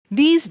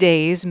These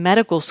days,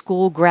 medical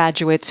school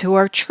graduates who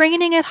are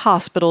training at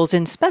hospitals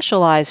in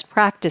specialized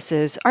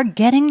practices are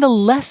getting the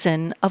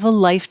lesson of a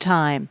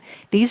lifetime.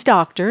 These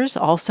doctors,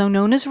 also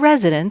known as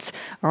residents,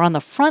 are on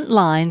the front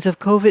lines of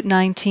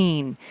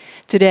COVID-19.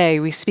 Today,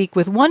 we speak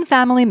with one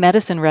family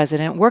medicine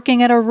resident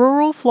working at a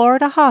rural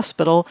Florida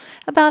hospital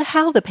about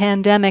how the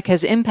pandemic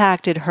has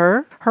impacted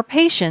her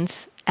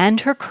patients,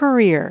 and her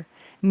career.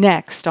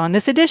 Next on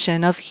this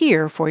edition of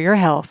Here for Your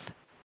Health.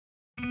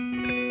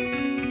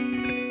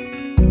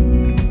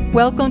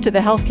 Welcome to the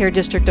Healthcare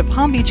District of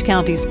Palm Beach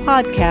County's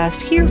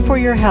podcast, Here for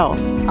Your Health.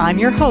 I'm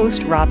your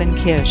host, Robin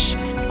Kish.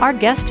 Our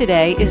guest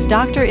today is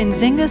Dr.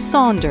 Nzinga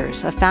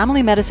Saunders, a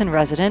family medicine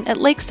resident at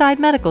Lakeside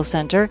Medical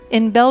Center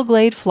in Belle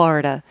Glade,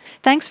 Florida.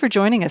 Thanks for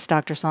joining us,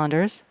 Dr.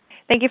 Saunders.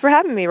 Thank you for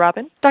having me,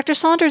 Robin. Dr.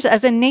 Saunders,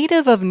 as a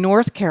native of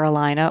North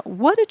Carolina,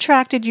 what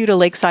attracted you to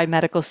Lakeside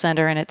Medical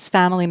Center and its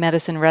family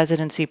medicine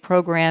residency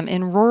program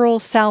in rural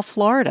South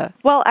Florida?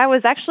 Well, I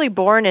was actually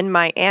born in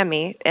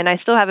Miami, and I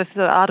still have a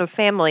lot of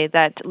family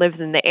that lives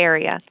in the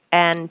area.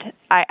 And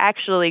I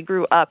actually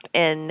grew up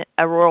in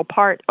a rural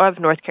part of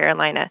North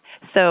Carolina.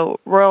 So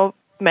rural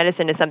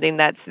medicine is something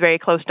that's very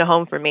close to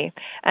home for me,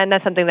 and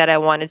that's something that I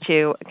wanted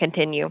to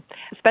continue.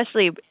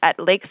 Especially at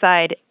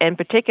Lakeside in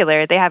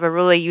particular, they have a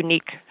really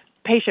unique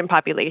patient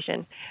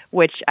population,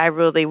 which I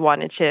really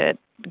wanted to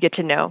get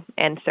to know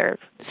and serve.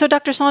 So,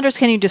 Dr. Saunders,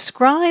 can you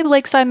describe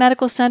Lakeside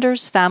Medical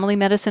Center's family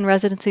medicine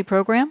residency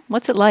program?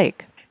 What's it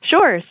like?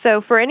 Sure.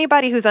 So for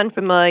anybody who's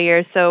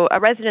unfamiliar, so a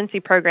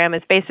residency program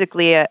is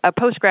basically a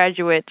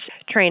postgraduate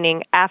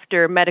training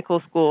after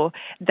medical school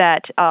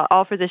that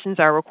all physicians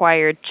are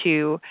required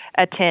to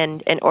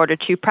attend in order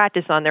to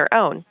practice on their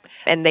own.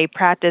 And they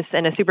practice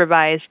in a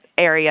supervised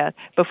area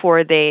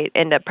before they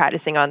end up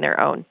practicing on their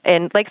own.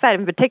 And Lakeside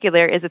in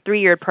particular is a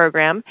 3-year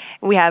program.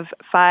 We have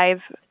 5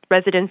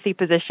 residency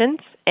positions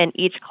in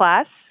each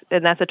class,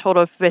 and that's a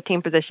total of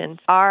 15 positions.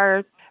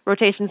 Our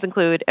rotations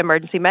include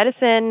emergency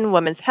medicine,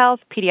 women's health,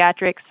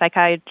 pediatrics,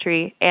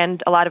 psychiatry,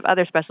 and a lot of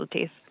other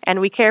specialties. And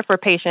we care for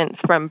patients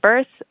from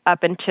birth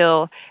up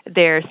until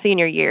their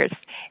senior years.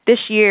 This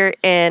year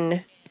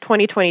in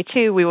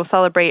 2022, we will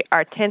celebrate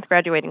our 10th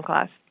graduating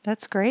class.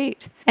 That's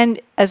great. And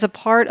as a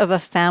part of a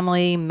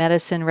family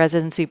medicine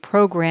residency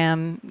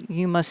program,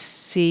 you must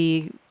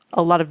see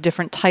a lot of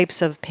different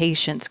types of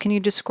patients. Can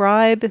you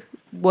describe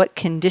what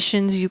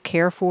conditions you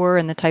care for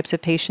and the types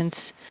of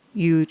patients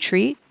you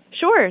treat?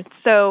 Sure.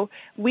 So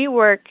we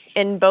work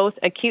in both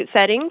acute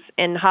settings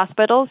in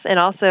hospitals and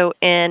also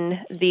in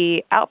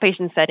the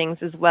outpatient settings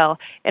as well.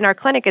 And our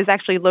clinic is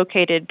actually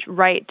located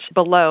right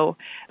below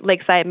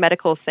Lakeside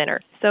Medical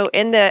Center. So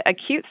in the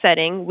acute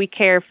setting, we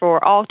care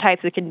for all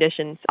types of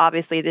conditions.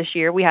 Obviously, this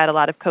year we had a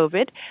lot of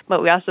COVID,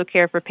 but we also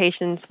care for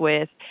patients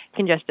with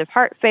congestive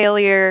heart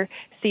failure,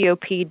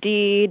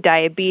 COPD,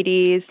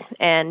 diabetes,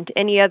 and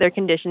any other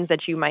conditions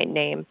that you might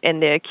name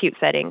in the acute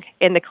setting.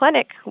 In the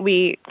clinic,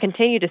 we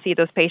continue to see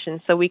those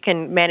patients so we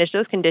can manage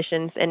those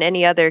conditions and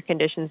any other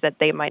conditions that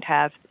they might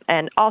have.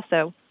 And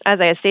also, as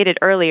I stated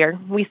earlier,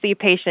 we see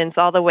patients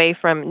all the way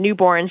from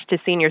newborns to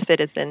senior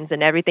citizens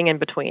and everything in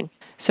between.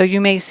 So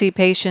you may see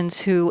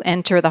patients who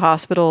enter the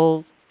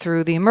hospital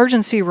through the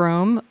emergency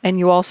room, and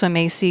you also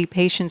may see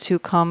patients who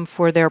come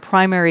for their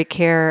primary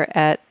care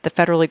at the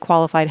federally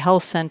qualified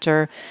health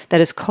center that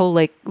is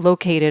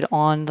co-located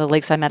on the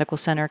Lakeside Medical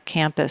Center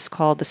campus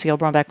called the C.L.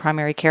 Brownback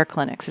Primary Care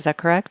Clinics. Is that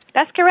correct?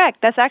 That's correct.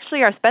 That's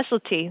actually our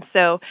specialty.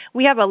 So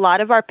we have a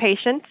lot of our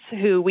patients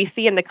who we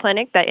see in the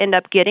clinic that end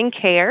up getting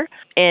care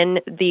in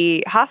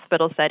the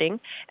hospital setting.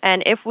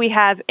 And if we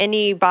have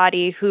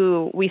anybody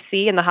who we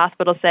see in the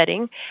hospital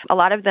setting, a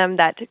lot of them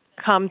that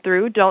come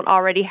through don't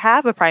already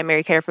have a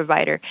primary care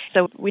provider.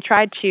 So we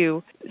try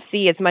to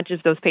see as much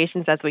of those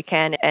patients as we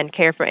can and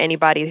care for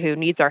anybody who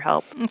needs our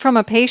help. From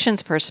a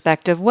patient's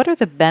perspective, what are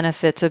the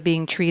benefits of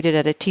being treated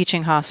at a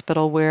teaching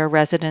hospital where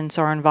residents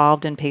are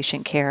involved in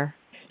patient care?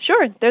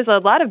 Sure. There's a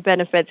lot of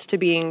benefits to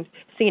being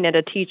seen at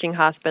a teaching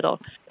hospital.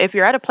 If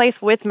you're at a place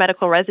with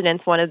medical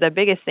residents, one of the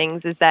biggest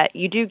things is that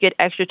you do get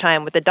extra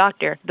time with the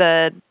doctor.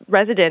 The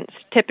residents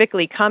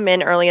typically come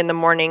in early in the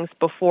mornings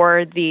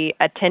before the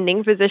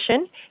attending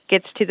physician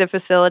gets to the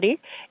facility.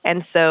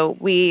 And so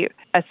we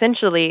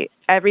essentially,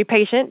 every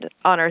patient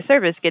on our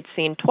service gets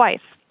seen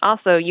twice.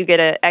 Also, you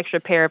get an extra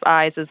pair of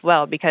eyes as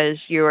well because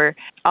you're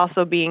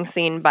also being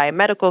seen by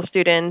medical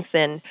students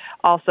and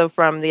also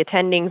from the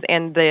attendings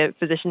and the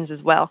physicians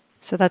as well.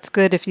 So that's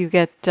good if you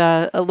get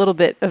a little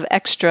bit of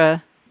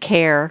extra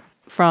care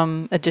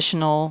from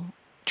additional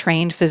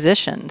trained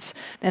physicians.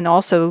 And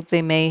also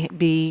they may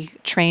be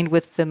trained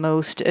with the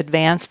most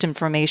advanced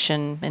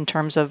information in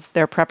terms of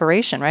their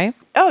preparation, right?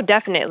 Oh,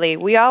 definitely.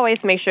 We always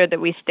make sure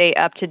that we stay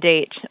up to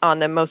date on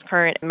the most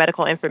current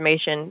medical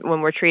information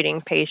when we're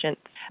treating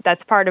patients.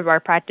 that's part of our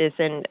practice.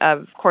 And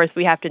of course,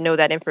 we have to know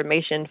that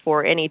information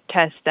for any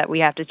tests that we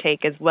have to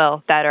take as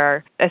well that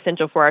are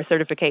essential for our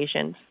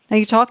certifications. Now,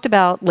 you talked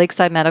about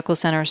Lakeside Medical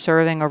Center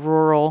serving a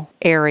rural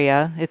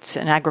area. It's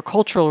an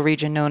agricultural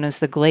region known as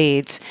the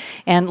Glades.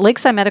 And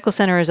Lakeside Medical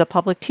Center is a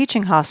public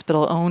teaching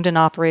hospital owned and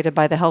operated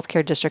by the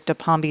Healthcare District of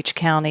Palm Beach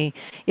County.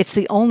 It's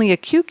the only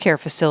acute care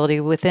facility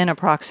within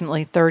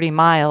approximately 30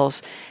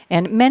 miles.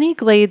 And many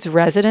Glades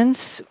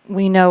residents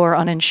we know are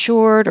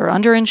uninsured or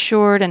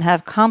underinsured and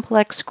have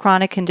complex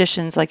chronic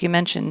conditions, like you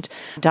mentioned,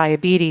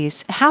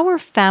 diabetes. How are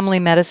family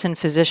medicine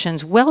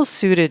physicians well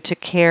suited to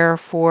care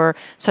for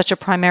such a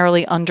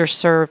primarily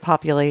underserved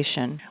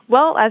population?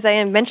 Well, as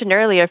I mentioned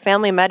earlier,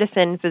 family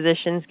medicine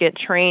physicians get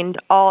trained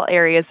all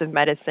areas of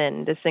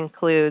medicine. This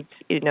includes,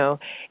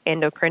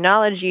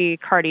 endocrinology,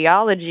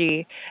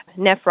 cardiology,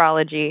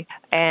 nephrology,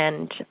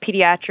 and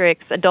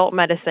pediatrics, adult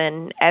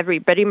medicine,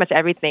 pretty much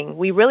everything.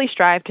 We really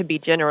strive to be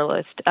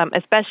generalist,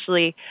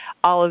 especially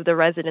all of the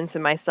residents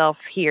and myself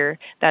here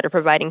that are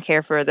providing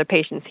care for the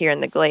patients here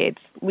in the Glades.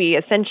 We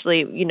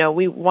essentially,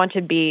 we want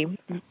to be,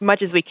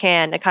 much as we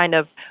can, a kind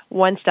of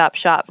one-stop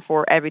shop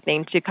for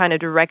everything to kind of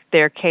direct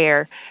their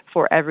care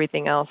for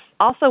everything else.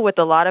 Also, with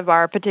a lot of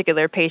our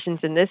particular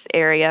patients in this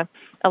area,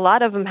 a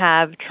lot of them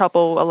have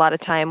trouble a lot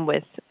of time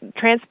with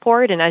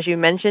transport, and as you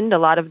mentioned, a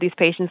lot of these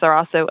patients are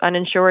also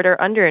uninsured or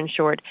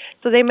underinsured,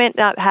 so they may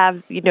not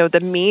have, the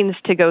means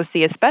to go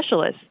see a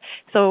specialist.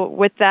 So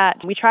with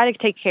that, we try to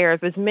take care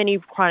of as many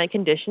chronic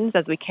conditions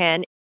as we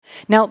can.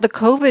 Now, the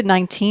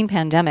COVID-19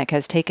 pandemic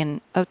has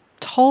taken a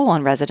toll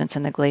on residents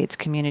in the Glades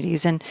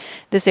communities, and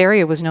this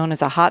area was known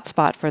as a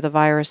hotspot for the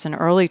virus in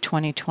early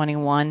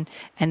 2021,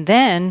 and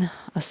then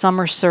a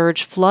summer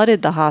surge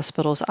flooded the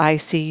hospital's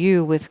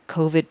ICU with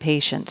COVID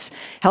patients.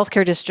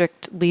 Healthcare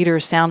district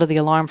leaders sounded the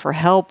alarm for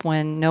help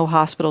when no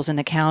hospitals in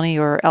the county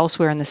or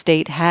elsewhere in the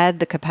state had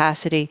the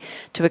capacity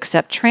to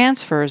accept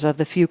transfers of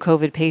the few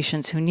COVID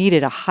patients who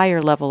needed a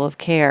higher level of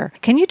care.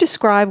 Can you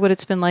describe what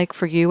it's been like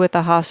for you at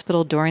the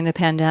hospital during the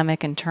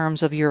pandemic in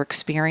terms of your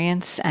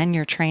experience and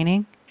your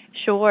training?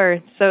 Sure.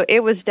 So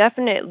it was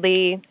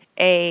definitely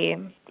a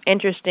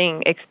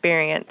interesting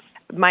experience.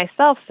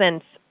 Myself,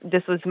 since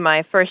this was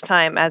my first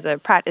time as a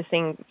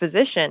practicing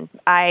physician,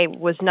 I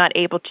was not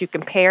able to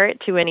compare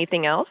it to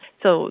anything else.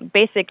 So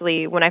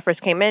basically, when I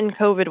first came in,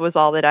 COVID was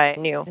all that I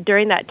knew.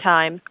 During that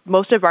time,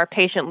 most of our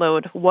patient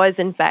load was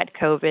in fact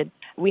COVID.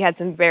 We had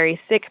some very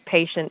sick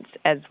patients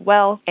as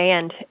well,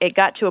 and it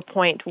got to a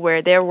point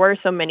where there were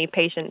so many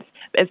patients,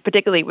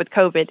 particularly with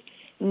COVID,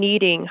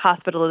 needing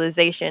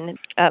hospitalization.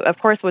 Of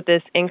course, with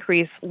this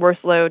increased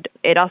workload,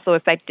 it also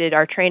affected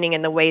our training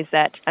in the ways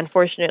that,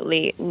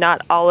 unfortunately,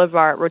 not all of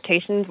our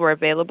rotations were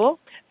available.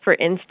 For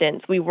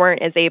instance, we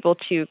weren't as able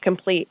to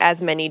complete as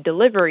many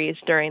deliveries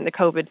during the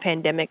COVID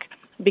pandemic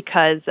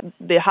because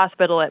the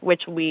hospital at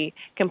which we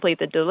complete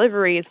the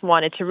deliveries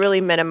wanted to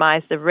really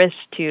minimize the risk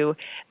to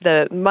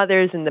the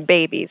mothers and the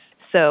babies.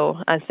 So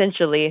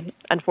essentially,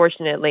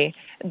 unfortunately,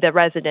 the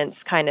residents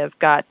kind of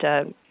got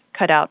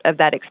cut out of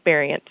that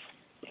experience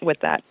with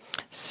that.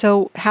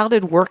 So how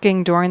did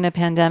working during the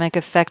pandemic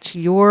affect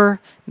your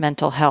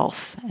mental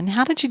health? And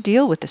how did you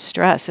deal with the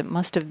stress? It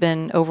must have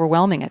been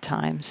overwhelming at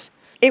times.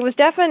 It was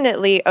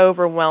definitely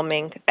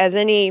overwhelming. As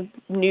any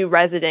new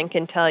resident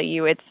can tell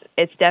you,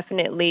 it's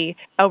definitely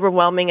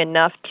overwhelming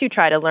enough to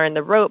try to learn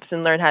the ropes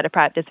and learn how to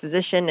practice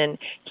physician and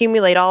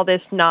accumulate all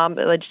this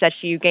knowledge that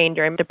you gain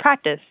during the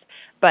practice.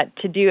 But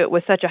to do it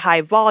with such a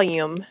high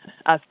volume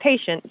of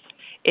patients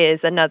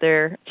is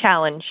another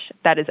challenge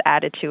that is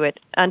added to it.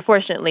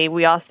 Unfortunately,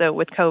 we also,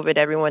 with COVID,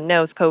 everyone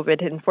knows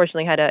COVID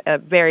unfortunately had a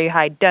very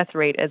high death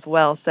rate as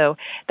well. So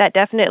that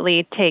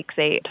definitely takes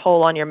a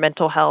toll on your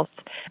mental health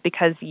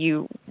because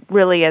you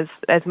really, as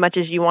much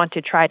as you want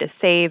to try to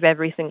save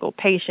every single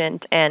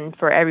patient and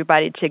for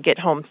everybody to get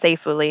home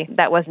safely,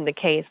 that wasn't the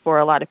case for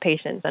a lot of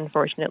patients,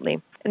 unfortunately.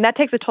 And that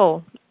takes a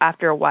toll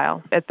after a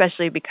while,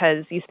 especially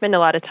because you spend a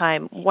lot of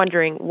time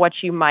wondering what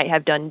you might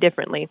have done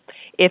differently,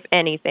 if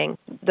anything.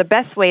 The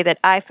best way that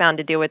I found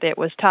to deal with it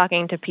was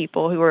talking to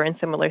people who were in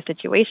similar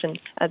situations.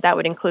 That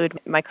would include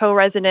my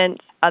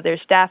co-residents, other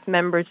staff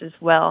members as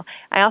well.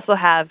 I also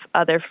have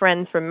other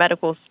friends from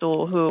medical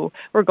school who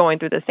were going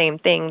through the same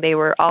thing. They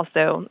were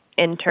also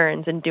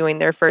interns and doing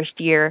their first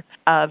year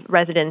of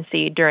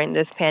residency during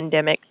this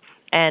pandemic.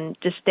 And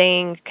just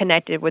staying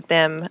connected with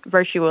them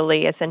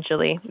virtually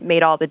essentially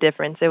made all the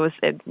difference. It was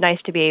nice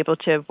to be able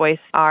to voice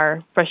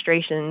our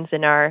frustrations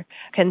and our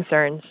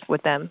concerns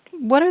with them.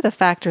 What are the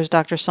factors,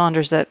 Dr.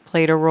 Saunders, that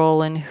played a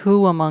role in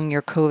who among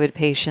your COVID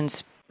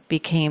patients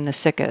became the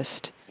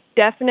sickest?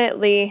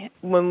 Definitely,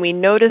 when we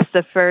noticed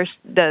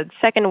the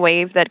second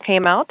wave that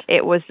came out,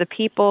 it was the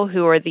people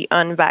who are the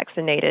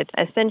unvaccinated.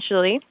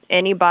 Essentially,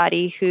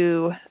 anybody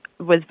who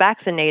was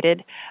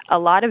vaccinated, a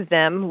lot of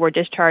them were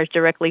discharged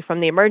directly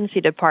from the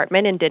emergency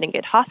department and didn't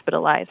get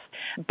hospitalized.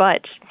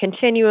 But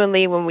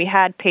continually, when we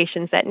had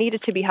patients that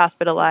needed to be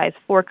hospitalized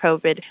for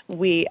COVID,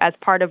 we, as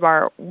part of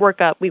our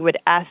workup, we would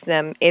ask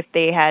them if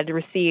they had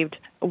received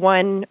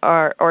one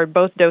or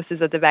both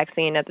doses of the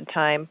vaccine at the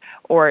time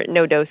or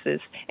no doses.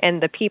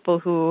 And the people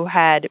who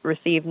had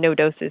received no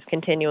doses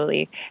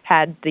continually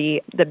had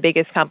the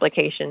biggest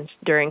complications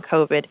during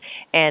COVID.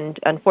 And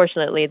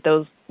unfortunately,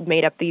 those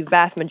made up the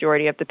vast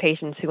majority of the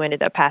patients who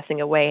ended up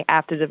passing away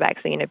after the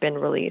vaccine had been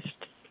released.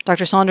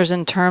 Dr. Saunders,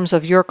 in terms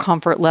of your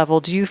comfort level,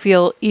 do you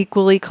feel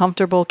equally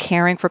comfortable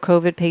caring for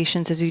COVID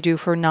patients as you do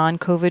for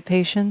non-COVID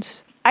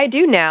patients? I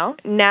do now.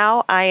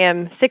 Now I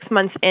am 6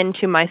 months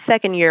into my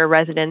second year of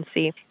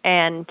residency,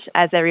 and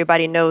as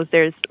everybody knows,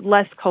 there's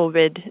less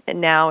COVID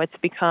now. It's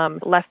become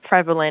less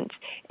prevalent,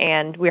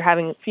 and we're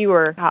having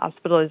fewer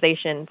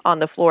hospitalizations on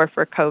the floor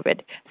for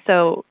COVID.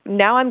 So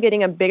now I'm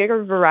getting a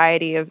bigger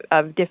variety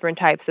of different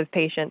types of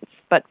patients.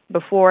 But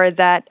before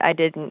that, I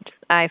didn't.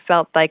 I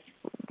felt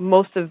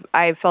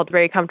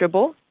very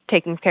comfortable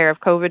taking care of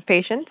COVID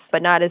patients,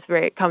 but not as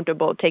very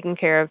comfortable taking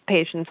care of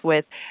patients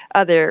with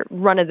other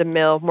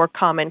run-of-the-mill, more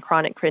common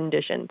chronic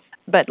conditions.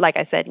 But like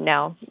I said,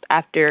 now,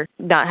 after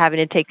not having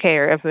to take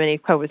care of many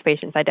COVID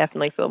patients, I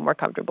definitely feel more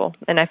comfortable.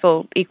 And I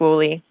feel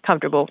equally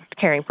comfortable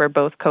caring for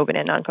both COVID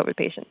and non-COVID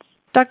patients.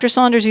 Dr.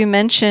 Saunders, you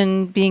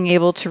mentioned being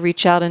able to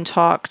reach out and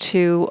talk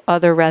to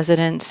other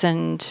residents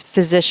and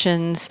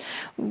physicians.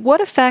 What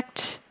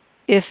effect,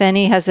 if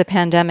any, has the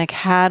pandemic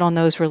had on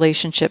those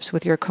relationships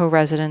with your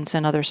co-residents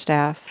and other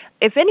staff?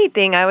 If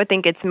anything, I would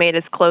think it's made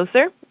us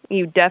closer.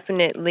 You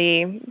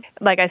definitely,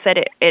 like I said,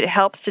 it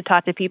helps to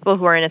talk to people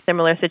who are in a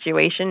similar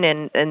situation,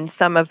 and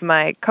some of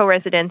my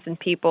co-residents and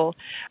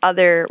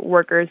other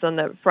workers on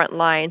the front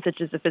line, such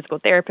as the physical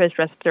therapist,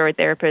 respiratory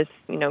therapist,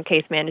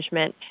 case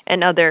management,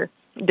 and other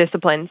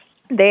disciplines.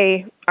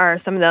 They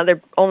are some of the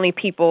other only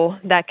people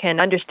that can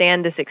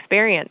understand this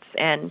experience.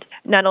 And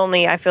not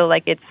only I feel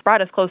like it's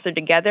brought us closer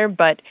together,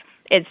 but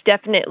it's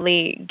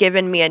definitely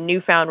given me a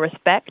newfound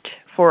respect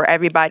for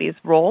everybody's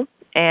role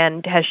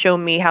and has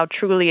shown me how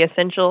truly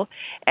essential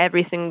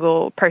every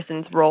single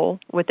person's role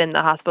within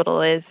the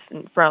hospital is,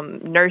 from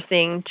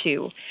nursing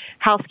to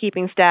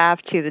housekeeping staff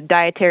to the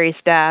dietary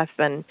staff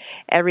and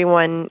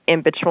everyone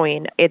in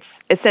between. It's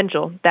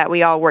essential that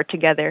we all work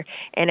together,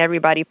 and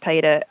everybody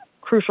played a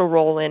crucial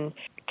role in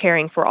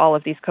caring for all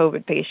of these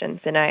COVID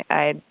patients. And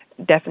I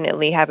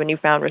definitely have a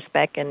newfound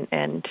respect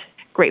and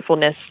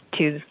gratefulness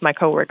to my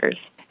coworkers.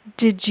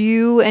 Did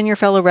you and your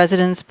fellow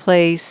residents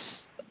play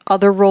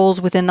other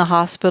roles within the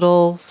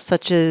hospital,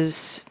 such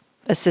as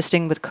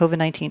assisting with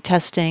COVID-19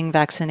 testing,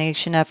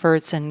 vaccination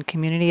efforts, and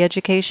community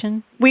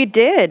education? We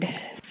did.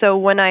 So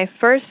when I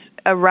first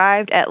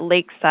arrived at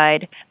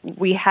Lakeside,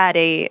 we had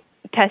a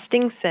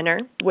testing center,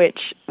 which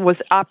was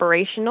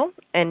operational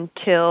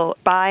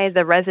by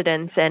the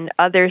residents and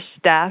other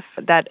staff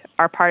that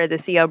are part of the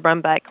C.L.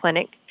 Brumback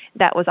Clinic.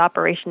 That was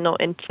operational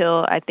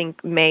until, I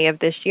think, May of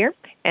this year.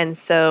 And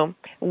so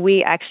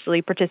we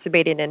actually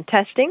participated in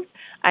testing.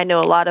 I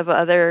know a lot of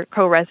other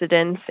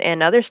co-residents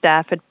and other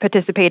staff had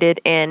participated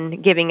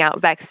in giving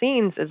out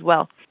vaccines as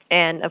well.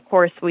 And, of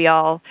course, we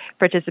all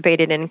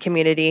participated in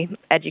community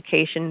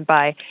education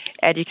by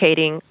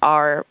educating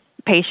our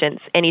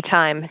patients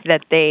anytime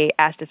that they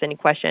asked us any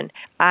question.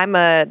 I'm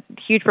a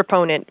huge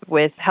proponent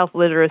with health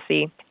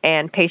literacy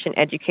and patient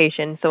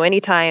education. So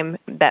anytime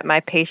that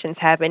my patients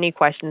have any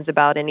questions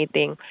about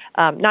anything,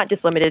 not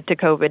just limited to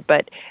COVID,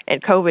 but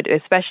in COVID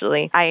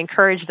especially, I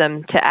encourage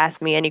them to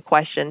ask me any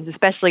questions,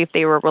 especially if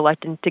they were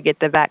reluctant to get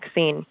the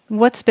vaccine.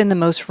 What's been the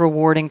most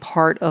rewarding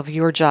part of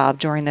your job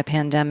during the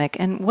pandemic,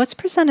 and what's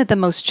presented the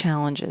most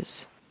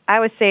challenges? I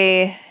would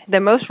say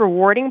the most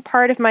rewarding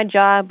part of my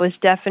job was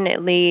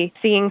definitely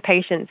seeing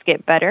patients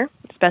get better,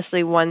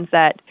 especially ones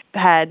that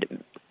had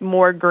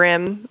more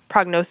grim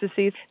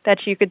prognoses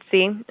that you could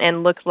see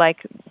and looked like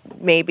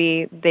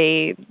maybe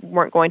they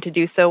weren't going to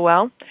do so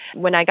well.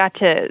 When I got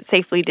to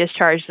safely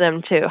discharge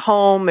them to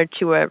home or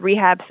to a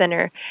rehab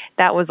center,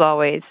 that was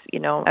always,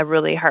 a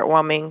really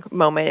heartwarming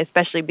moment,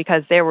 especially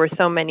because there were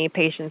so many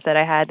patients that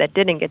I had that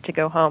didn't get to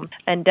go home.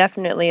 And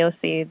definitely,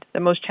 the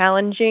most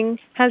challenging,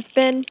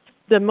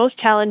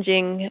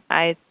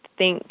 I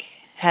think,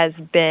 has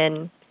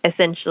been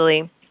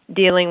essentially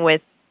dealing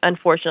with,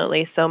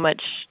 unfortunately, so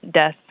much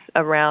death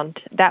around.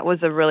 That was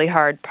a really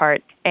hard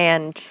part.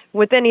 And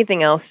with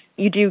anything else,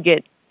 you do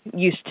get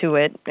used to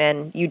it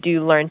and you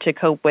do learn to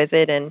cope with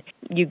it and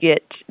you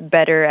get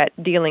better at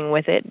dealing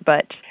with it.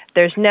 But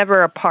there's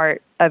never a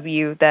part of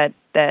you that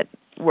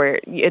where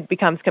it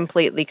becomes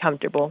completely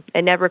comfortable.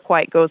 It never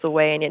quite goes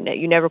away and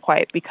you never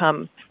quite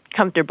become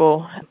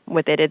comfortable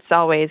with it. It's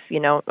always,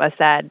 a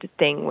sad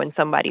thing when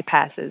somebody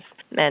passes,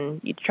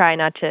 and you try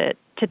not to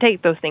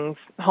take those things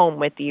home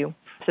with you,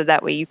 so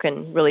that way you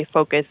can really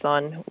focus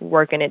on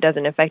work and it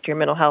doesn't affect your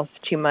mental health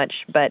too much.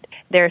 But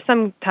there are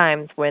some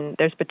times when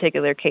there's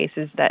particular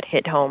cases that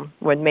hit home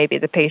when maybe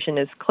the patient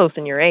is close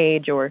in your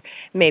age, or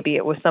maybe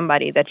it was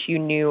somebody that you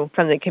knew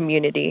from the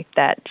community.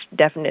 That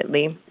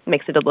definitely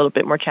makes it a little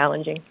bit more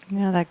challenging.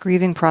 Yeah, that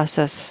grieving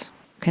process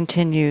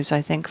continues,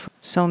 I think, for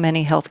so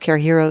many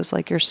healthcare heroes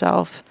like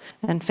yourself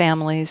and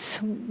families.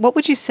 What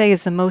would you say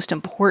is the most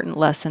important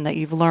lesson that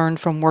you've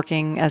learned from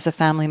working as a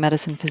family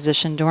medicine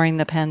physician during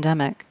the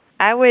pandemic?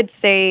 I would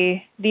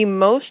say the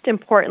most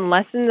important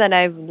lesson that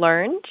I've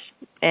learned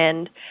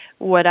and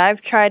what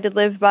I've tried to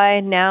live by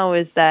now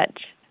is that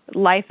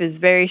life is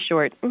very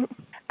short.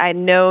 I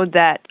know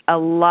that a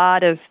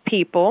lot of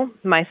people,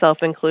 myself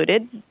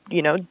included,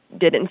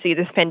 didn't see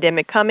this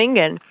pandemic coming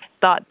and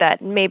thought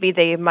that maybe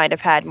they might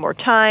have had more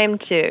time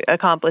to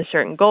accomplish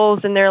certain goals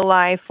in their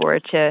life, or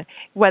to,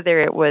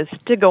 whether it was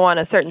to go on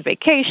a certain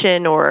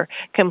vacation or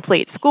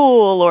complete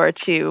school or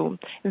to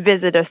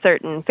visit a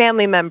certain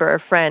family member or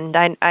friend.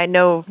 I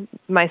know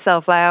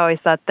myself, I always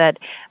thought that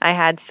I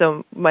had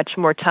so much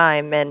more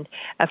time. And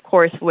of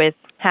course, with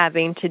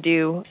having to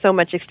do so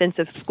much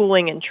extensive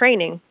schooling and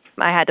training,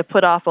 I had to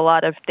put off a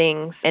lot of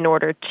things in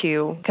order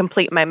to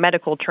complete my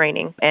medical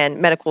training and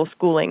medical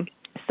schooling.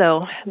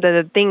 So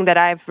the thing that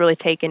I've really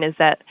taken is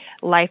that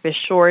life is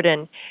short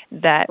and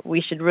that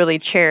we should really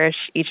cherish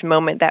each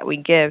moment that we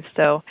give.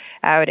 So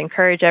I would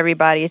encourage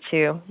everybody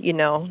to,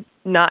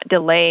 not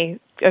delay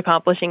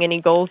accomplishing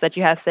any goals that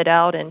you have set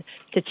out, and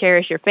to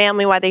cherish your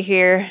family while they're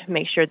here.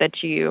 Make sure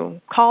that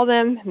you call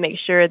them, make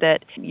sure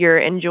that you're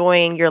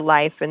enjoying your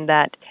life and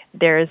that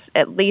there's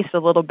at least a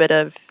little bit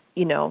of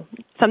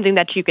something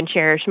that you can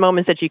cherish,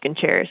 moments that you can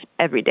cherish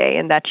every day,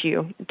 and that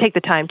you take the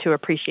time to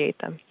appreciate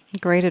them.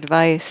 Great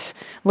advice.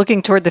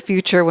 Looking toward the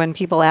future, when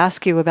people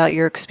ask you about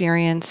your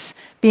experience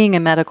being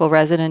a medical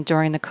resident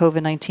during the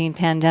COVID-19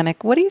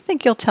 pandemic, what do you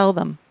think you'll tell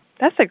them?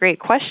 That's a great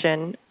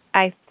question.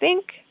 I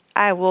think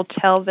I will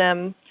tell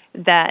them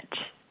that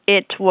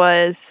it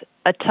was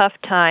a tough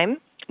time,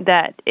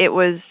 that it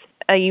was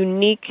a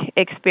unique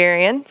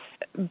experience,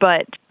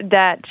 but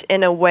that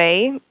in a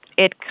way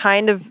it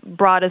kind of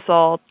brought us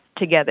all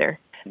together.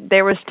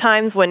 There was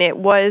times when it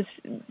was,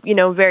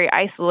 very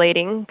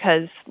isolating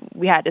because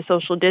we had to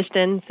social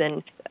distance,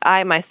 and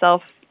I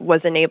myself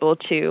wasn't able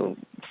to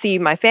see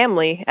my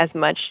family as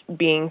much,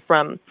 being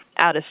from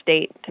out of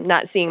state,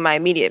 not seeing my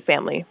immediate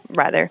family,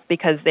 rather,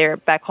 because they're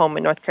back home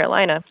in North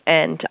Carolina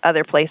and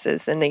other places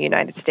in the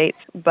United States.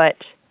 But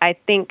I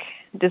think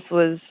this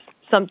was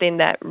something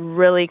that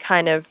really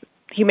kind of,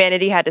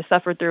 humanity had to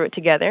suffer through it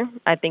together.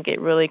 I think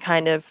it really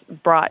kind of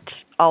brought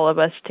all of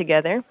us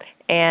together.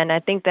 And I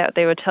think that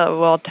they would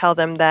tell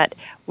them that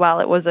while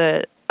it was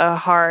a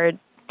hard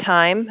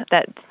time,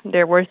 that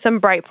there were some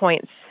bright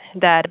points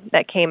that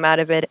came out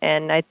of it.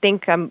 And I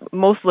think I'm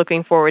most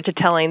looking forward to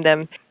telling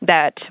them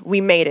that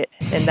we made it.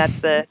 And that's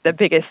the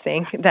biggest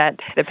thing, that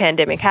the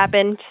pandemic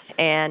happened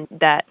and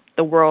that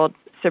the world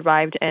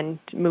survived and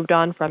moved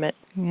on from it.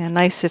 Yeah,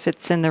 nice if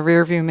it's in the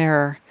rearview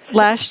mirror.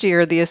 Last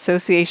year, the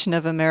Association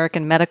of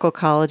American Medical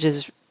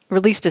Colleges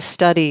released a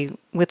study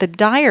with a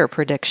dire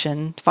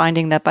prediction,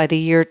 finding that by the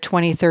year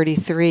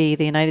 2033,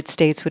 the United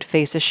States would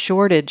face a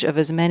shortage of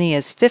as many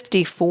as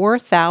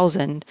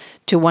 54,000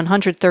 to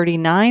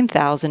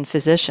 139,000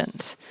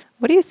 physicians.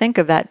 What do you think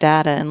of that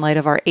data in light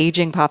of our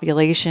aging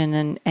population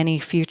and any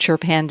future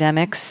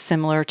pandemics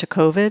similar to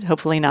COVID?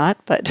 Hopefully not,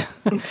 but...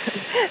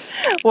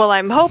 Well,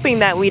 I'm hoping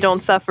that we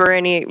don't suffer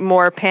any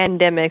more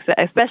pandemics,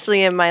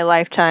 especially in my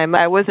lifetime.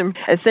 I wasn't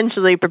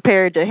essentially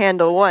prepared to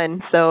handle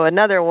one, so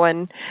another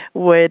one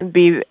would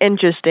be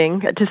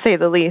interesting, to say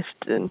the least,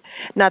 and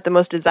not the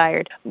most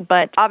desired.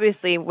 But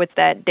obviously, with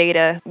that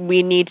data,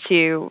 we need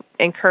to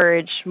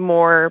encourage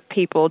more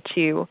people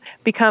to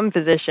become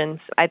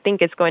physicians. I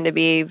think it's going to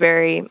be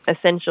very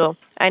essential.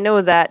 I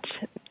know that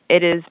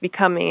it is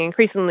becoming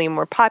increasingly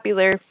more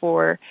popular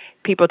for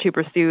people to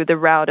pursue the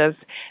route of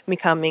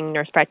becoming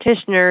nurse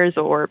practitioners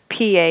or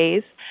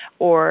PAs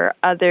or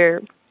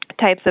other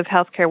types of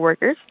healthcare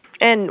workers.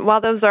 And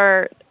while those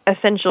are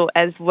essential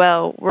as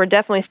well, we're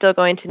definitely still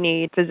going to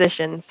need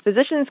physicians.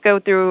 Physicians go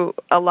through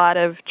a lot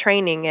of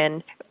training,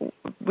 and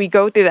we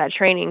go through that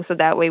training so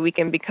that way we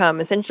can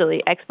become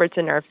essentially experts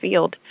in our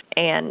field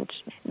and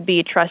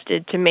be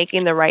trusted to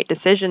making the right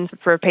decisions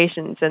for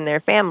patients and their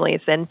families,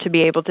 and to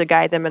be able to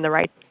guide them in the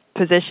right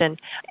position.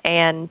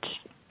 And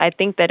I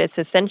think that it's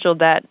essential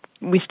that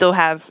we still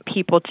have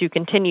people to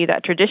continue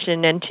that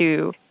tradition and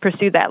to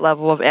pursue that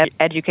level of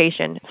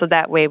education, so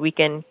that way we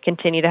can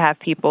continue to have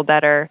people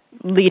that are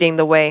leading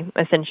the way,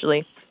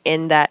 essentially,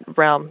 in that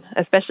realm,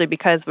 especially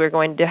because we're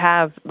going to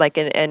have like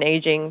an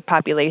aging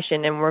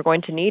population, and we're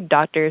going to need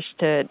doctors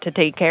to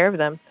take care of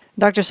them.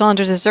 Dr.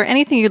 Saunders, is there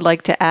anything you'd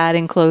like to add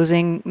in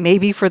closing,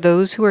 maybe for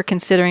those who are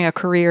considering a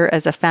career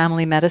as a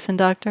family medicine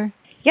doctor?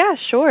 Yeah,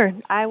 sure.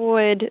 I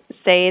would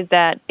say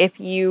that if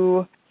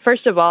you,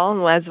 first of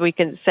all, as we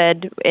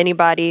said,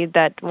 anybody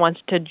that wants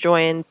to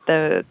join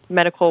the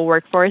medical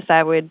workforce,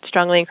 I would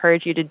strongly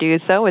encourage you to do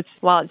so.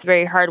 While it's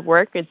very hard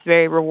work, it's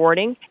very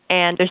rewarding,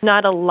 and there's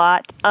not a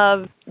lot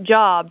of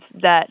jobs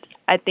that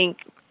I think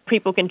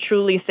people can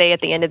truly say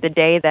at the end of the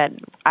day that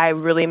I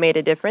really made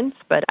a difference,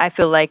 but I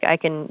feel like I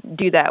can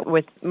do that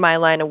with my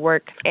line of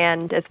work.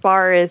 And as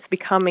far as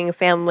becoming a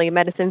family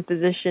medicine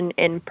physician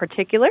in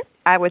particular,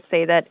 I would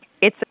say that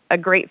it's a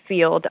great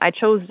field. I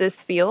chose this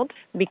field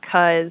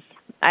because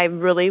I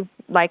really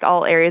like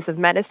all areas of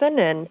medicine,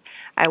 and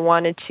I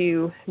wanted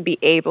to be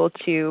able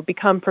to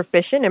become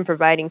proficient in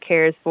providing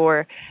cares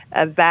for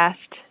vast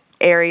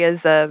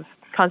areas of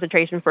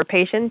concentration for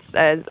patients,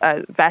 as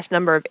a vast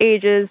number of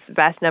ages,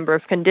 vast number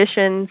of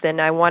conditions,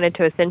 and I wanted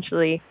to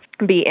essentially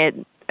be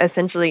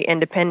essentially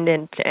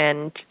independent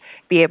and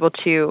be able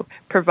to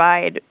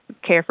provide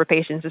care for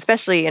patients,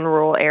 especially in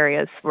rural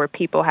areas where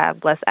people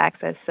have less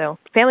access. So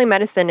family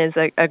medicine is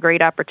a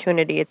great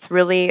opportunity. It's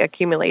really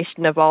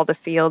accumulation of all the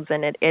fields,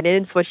 and it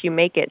is what you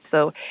make it.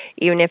 So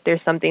even if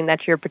there's something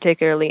that you're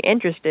particularly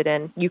interested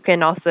in, you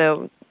can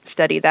also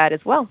study that as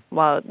well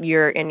while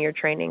you're in your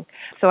training.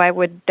 So I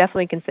would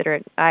definitely consider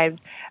it. I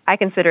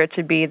consider it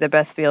to be the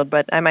best field,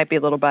 but I might be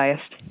a little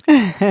biased.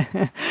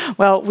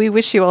 Well, we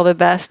wish you all the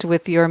best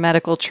with your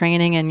medical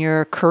training and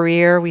your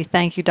career. We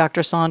thank you,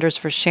 Dr. Saunders,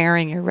 for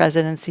sharing your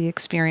residency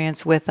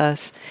experience with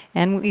us.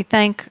 And we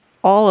thank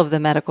all of the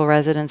medical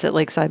residents at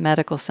Lakeside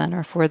Medical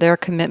Center for their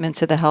commitment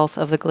to the health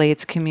of the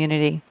Glades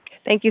community.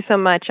 Thank you so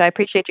much. I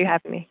appreciate you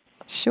having me.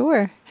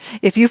 Sure.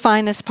 If you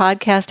find this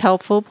podcast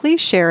helpful, please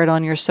share it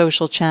on your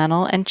social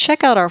channel and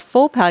check out our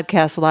full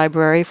podcast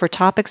library for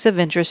topics of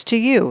interest to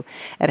you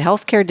at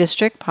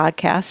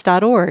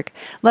healthcaredistrictpodcast.org.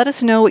 Let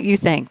us know what you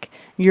think.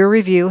 Your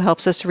review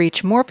helps us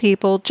reach more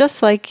people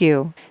just like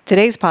you.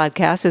 Today's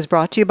podcast is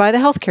brought to you by the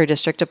Healthcare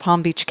District of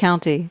Palm Beach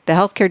County. The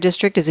Healthcare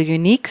District is a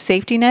unique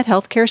safety net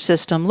healthcare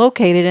system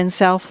located in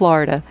South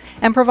Florida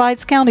and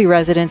provides county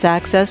residents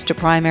access to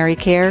primary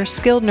care,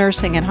 skilled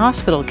nursing and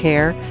hospital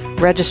care,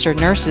 registered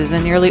nurses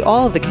in nearly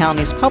all of the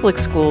county's public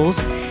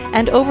schools,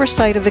 and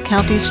oversight of the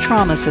county's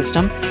trauma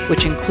system,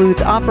 which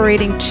includes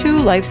operating 2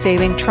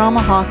 life-saving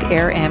Trauma Hawk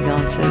air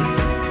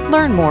ambulances.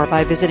 Learn more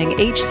by visiting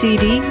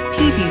hcdpbc.org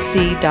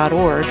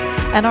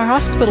and our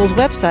hospital's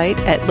website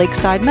at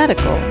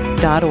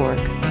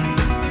lakesidemedical.org.